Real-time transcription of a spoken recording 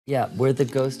Yeah, we're the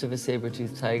ghost of a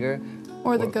saber-toothed tiger.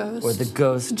 Or the ghost. Or the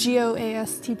ghost.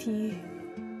 G-O-A-S-T-T.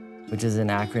 Which is an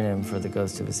acronym for the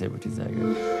ghost of a saber-toothed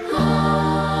tiger.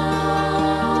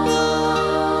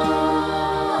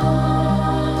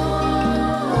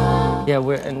 Yeah,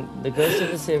 we're and the ghost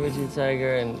of a saber-toothed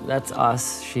tiger, and that's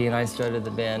us. She and I started the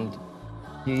band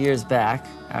a few years back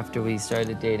after we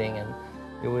started dating, and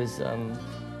it was an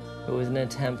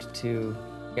attempt to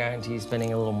guarantee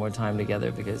spending a little more time together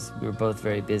because we were both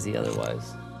very busy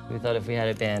otherwise. We thought if we had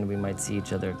a band, we might see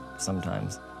each other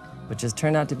sometimes, which has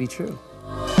turned out to be true. The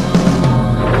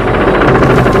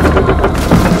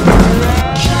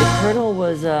Kernel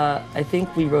was, I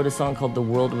think we wrote a song called The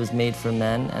World Was Made for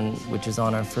Men, and which is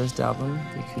on our first album,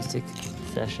 The Acoustic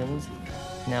Sessions,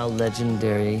 now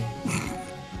legendary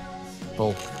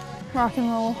folk. Rock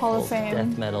and Roll Hall of Fame.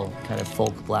 Death metal, kind of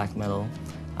folk black metal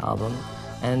album.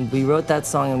 And we wrote that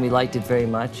song and we liked it very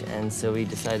much, and so we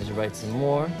decided to write some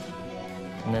more,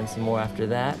 and then some more after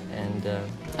that, and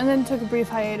then took a brief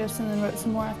hiatus and then wrote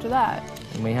some more after that.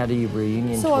 And we had a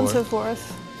reunion tour. So on and so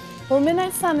forth. Well,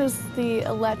 Midnight Sun is the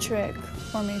electric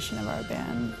formation of our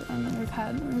band, and then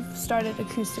we've started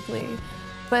acoustically,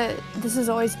 but this has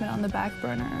always been on the back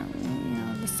burner. You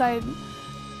know,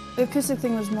 the acoustic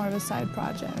thing was more of a side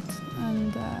project,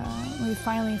 and we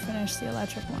finally finished the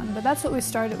electric one, but that's what we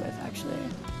started with, actually.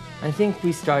 I think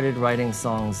we started writing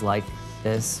songs like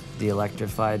this, the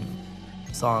electrified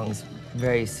songs,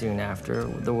 very soon after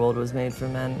The World Was Made for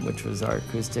Men, which was our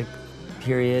acoustic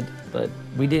period, but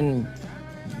we didn't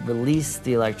release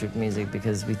the electric music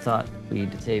because we thought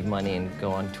we'd save money and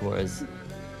go on tours,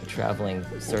 traveling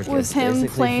circus. With him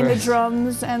playing the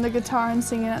drums and the guitar and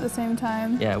singing at the same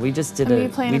time. Yeah, we just did a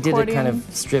kind of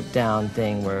stripped down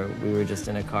thing where we were just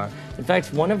in a car. In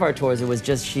fact, one of our tours, it was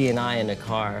just she and I in a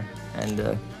car, and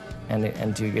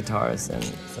two guitars and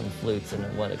some flutes and a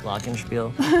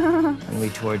glockenspiel, and we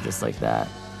toured just like that.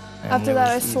 And after that,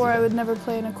 I swore I would never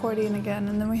play an accordion again,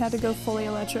 and then we had to go fully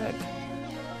electric.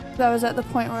 That was at the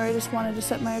point where I just wanted to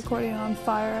set my accordion on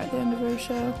fire at the end of our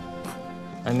show.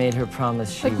 I made her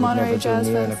promise she would never go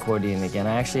near an accordion again.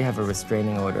 I actually have a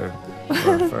restraining order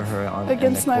for her on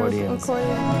against my accordions.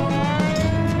 accordion.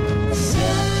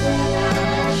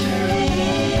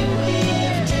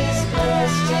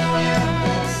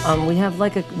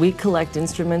 We collect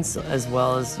instruments as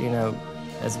well as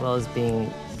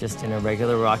being just in a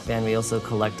regular rock band. We also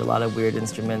collect a lot of weird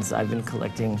instruments. I've been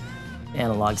collecting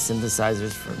analog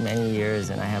synthesizers for many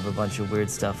years, and I have a bunch of weird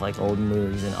stuff like old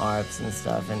Moogs and ARPs and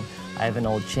stuff. And I have an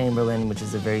old Chamberlain, which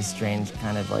is a very strange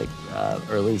kind of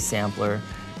early sampler.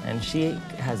 And she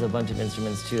has a bunch of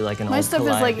instruments too, like an old stuff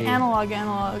calliope. is like analog.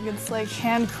 It's like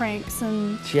hand cranks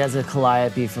and... She has a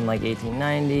calliope from like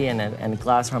 1890 and a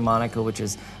glass harmonica, which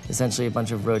is essentially a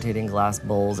bunch of rotating glass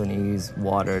bowls, and you use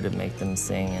water to make them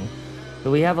sing. But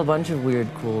we have a bunch of weird,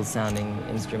 cool sounding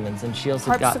instruments, and she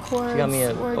also got me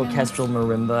an orchestral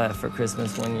marimba for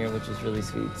Christmas one year, which was really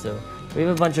sweet. So we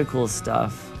have a bunch of cool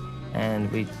stuff, and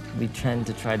we tend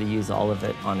to try to use all of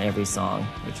it on every song,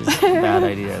 which is a bad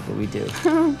idea, but we do.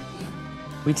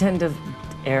 We tend to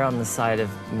err on the side of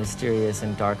mysterious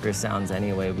and darker sounds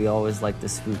anyway. We always like the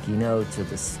spooky notes or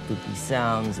the spooky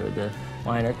sounds or the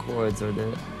minor chords or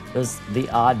the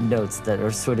odd notes that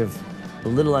are sort of a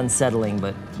little unsettling,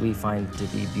 but we find to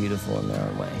be beautiful in their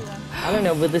own way. I don't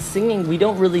know, with the singing, we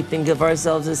don't really think of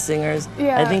ourselves as singers.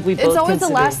 Yeah, I think we both it's always the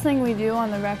last thing we do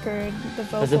on the record, the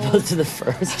vocals. As opposed to the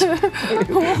first.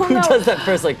 Who does that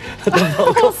first, like the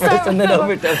vocal first and then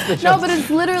overdubs the drums? No, but it's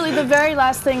literally the very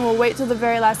last thing. We'll wait till the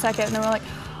very last second, and then we're like,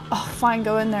 oh, fine,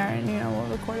 go in there, and we'll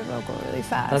record a vocal really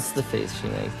fast. That's the face she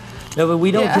makes. No, but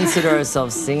we don't consider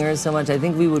ourselves singers so much. I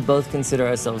think we would both consider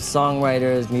ourselves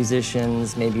songwriters,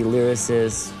 musicians, maybe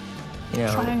lyricists,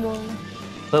 Triangle.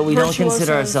 But we don't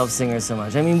consider ourselves singers so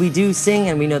much. I mean, we do sing,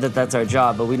 and we know that that's our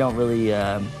job, but we don't really,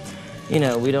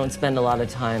 we don't spend a lot of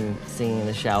time singing in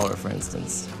the shower, for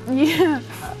instance. Yeah.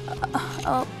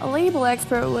 A label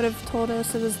expert would have told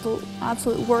us it was the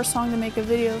absolute worst song to make a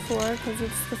video for because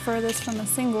it's the furthest from a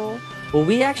single. Well,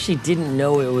 we actually didn't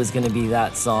know it was going to be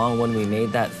that song when we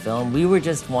made that film. We were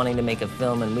just wanting to make a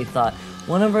film, and we thought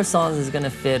one of our songs is going to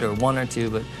fit, or one or two,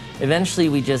 but eventually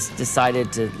we just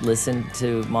decided to listen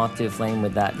to Moth to a Flame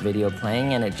with that video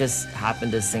playing, and it just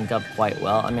happened to sync up quite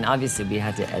well. I mean, obviously we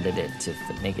had to edit it to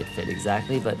make it fit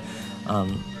exactly, but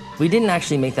we didn't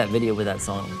actually make that video with that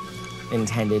song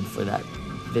intended for that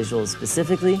visual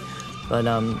specifically, but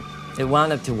it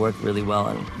wound up to work really well,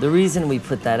 and the reason we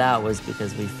put that out was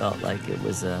because we felt like it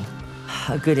was a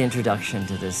good introduction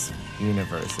to this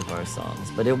universe of our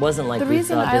songs. But it wasn't like we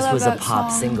thought this was a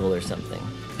pop single or something.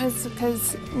 It's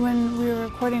because when we were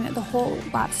recording it, the whole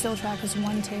lap steel track was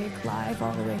one take live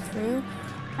all the way through.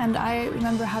 And I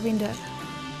remember having to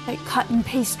like cut and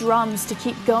paste drums to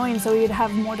keep going so he'd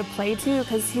have more to play to,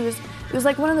 because it was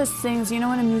like one of those things, you know,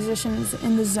 when a musician's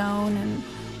in the zone and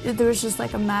there was just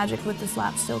like a magic with this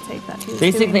lap steel tape that he was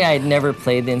Basically, doing. I had never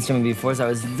played the instrument before, so I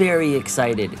was very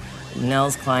excited.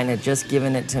 Nels Klein had just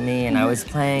given it to me, and I was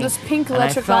playing. This pink and I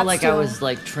electric felt lap like steel. I was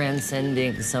like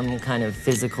transcending some kind of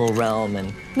physical realm,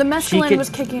 and The mescaline was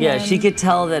kicking in. Yeah, she could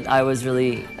tell that I was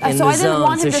really in So the I didn't zone,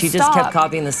 want so him to she stop. just kept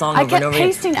copying the song I over and kept over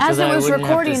pasting again, as so it that I was wouldn't have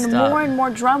to recording stop. more and more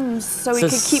drums so he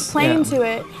could keep playing yeah. to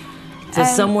it. So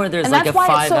somewhere there's like a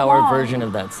 5-hour version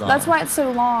of that song. That's why it's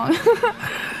so long.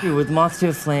 With Moth to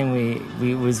a Flame,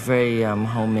 we was very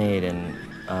homemade, and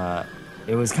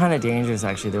it was kind of dangerous,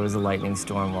 actually. There was a lightning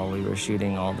storm while we were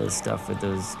shooting all this stuff with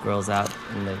those girls out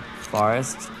in the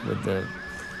forest with the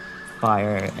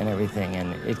fire and everything,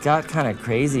 and it got kind of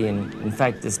crazy, and in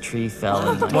fact this tree fell,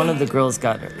 and one of the girls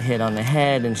got hit on the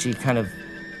head, and she kind of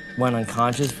went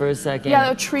unconscious for a second.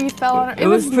 Yeah, a tree fell on her. It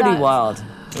was pretty nuts. wild.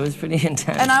 It was pretty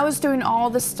intense. And I was doing all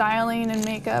the styling and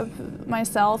makeup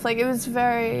myself. Like, it was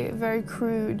very, very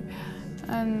crude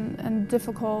and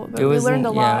difficult, but we learned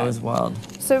a lot. Yeah, it was wild.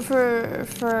 So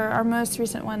for our most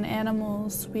recent one,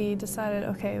 Animals, we decided,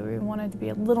 okay, we wanted to be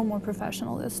a little more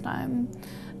professional this time,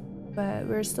 but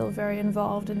we were still very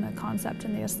involved in the concept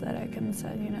and the aesthetic, and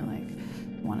said, you know,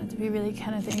 like, wanted to be really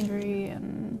kind of angry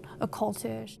and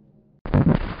occultish.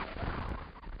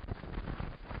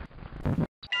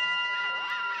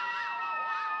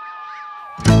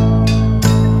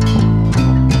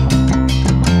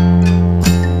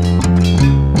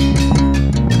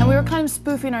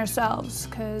 Spoofing ourselves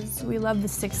because we love the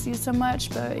 60s so much,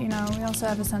 but you know, we also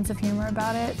have a sense of humor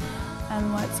about it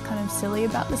and what's kind of silly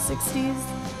about the 60s,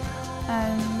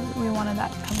 and we wanted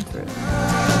that to come through.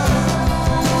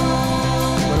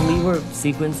 When we were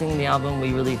sequencing the album,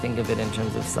 we really think of it in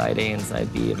terms of side A and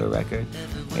side B of a record.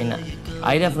 I mean,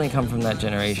 I definitely come from that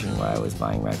generation where I was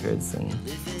buying records, and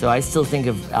so I still think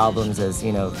of albums as,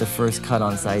 you know, the first cut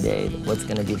on side A, what's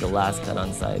going to be the last cut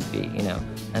on side B, you know.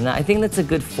 And I think that's a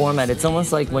good format. It's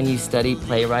almost like when you study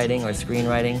playwriting or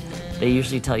screenwriting, they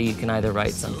usually tell you can either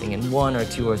write something in 1 or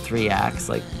 2 or 3 acts.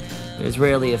 Like, there's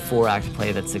rarely a 4-act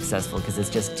play that's successful because it's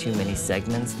just too many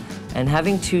segments. And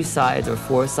having 2 sides or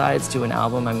 4 sides to an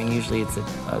album, I mean, usually it's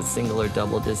a single or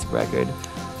double disc record.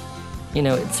 You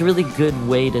know, it's a really good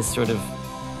way to sort of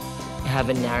have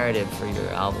a narrative for your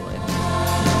album, I think.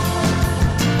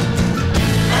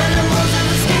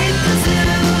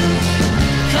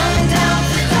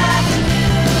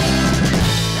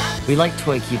 We like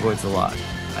toy keyboards a lot.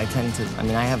 I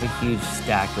have a huge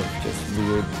stack of just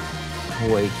weird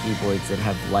toy keyboards that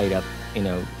have light up, you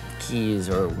know, keys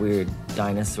or weird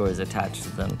dinosaurs attached to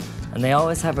them. And they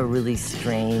always have a really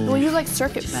strange Well, you like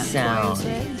circuit bent sound. toys,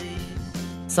 right?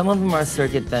 Some of them are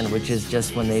circuit bent, which is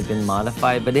just when they've been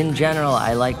modified. But in general,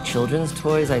 I like children's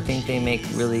toys. I think they make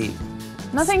really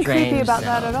Nothing strange creepy about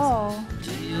sounds. that at all.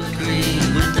 Do you agree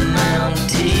with the man on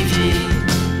TV?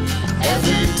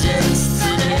 Evidence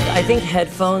today. I think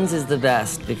headphones is the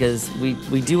best because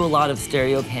we do a lot of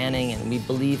stereo panning, and we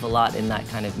believe a lot in that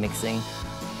kind of mixing.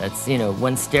 That's, you know,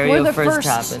 when stereo We're the first first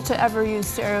happened. to ever use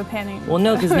stereo panning. Well,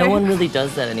 no, because no one really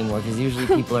does that anymore, because usually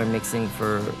people are mixing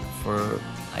for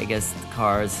I guess,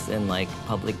 cars in like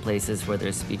public places where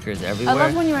there's speakers everywhere. I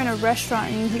love when you're in a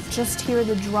restaurant and you just hear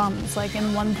the drums, like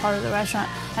in one part of the restaurant,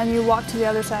 and you walk to the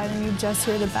other side and you just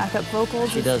hear the backup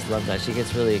vocals. She does love that. She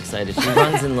gets really excited. She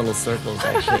runs in little circles,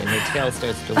 actually, and her tail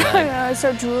starts to wag. I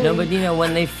start drooling. No, but you know,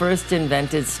 when they first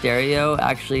invented stereo,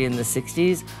 actually in the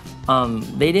 60s,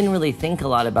 they didn't really think a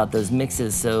lot about those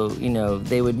mixes, so, you know,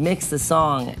 they would mix the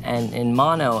song and in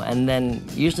mono, and then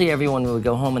usually everyone would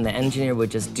go home and the engineer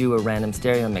would just do a random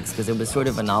stereo mix, because it was sort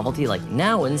of a novelty, like,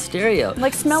 now in stereo.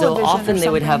 Like Smell-O-Vision So often or they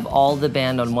would have something. all the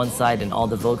band on one side and all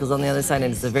the vocals on the other side,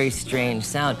 and it's a very strange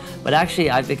sound. But actually,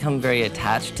 I've become very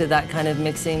attached to that kind of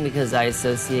mixing because I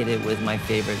associate it with my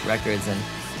favorite records and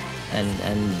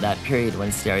that period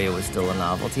when stereo was still a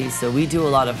novelty. So we do a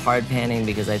lot of hard panning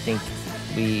because I think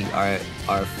we are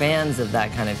fans of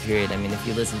that kind of period. I mean, if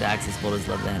you listen to Axis Bolders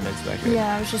Love the Hendrix record,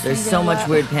 Yeah, I was just there's thinking so of much that.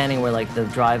 weird panning where like the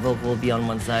dry vocal will be on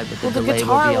one side, but the Well, the delay will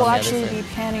guitar be on will the actually other be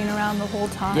side. panning around the whole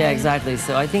time. Yeah, exactly.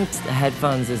 So I think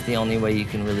headphones is the only way you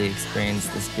can really experience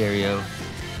the stereo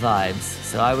vibes.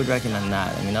 So I would recommend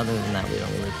that. I mean, other than that, we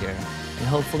don't really care. And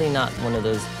hopefully not one of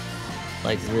those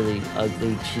like really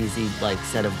ugly, cheesy, like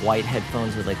set of white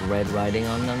headphones with like red writing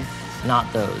on them.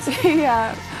 Not those.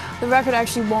 Yeah, the record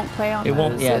actually won't play on It those.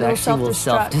 won't. Yeah, it It'll actually will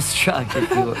self-destruct.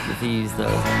 self-destruct if you use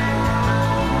those.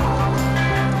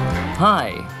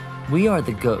 Hi, We are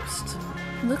the Ghost.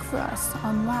 Look for us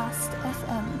on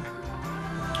Last.fm.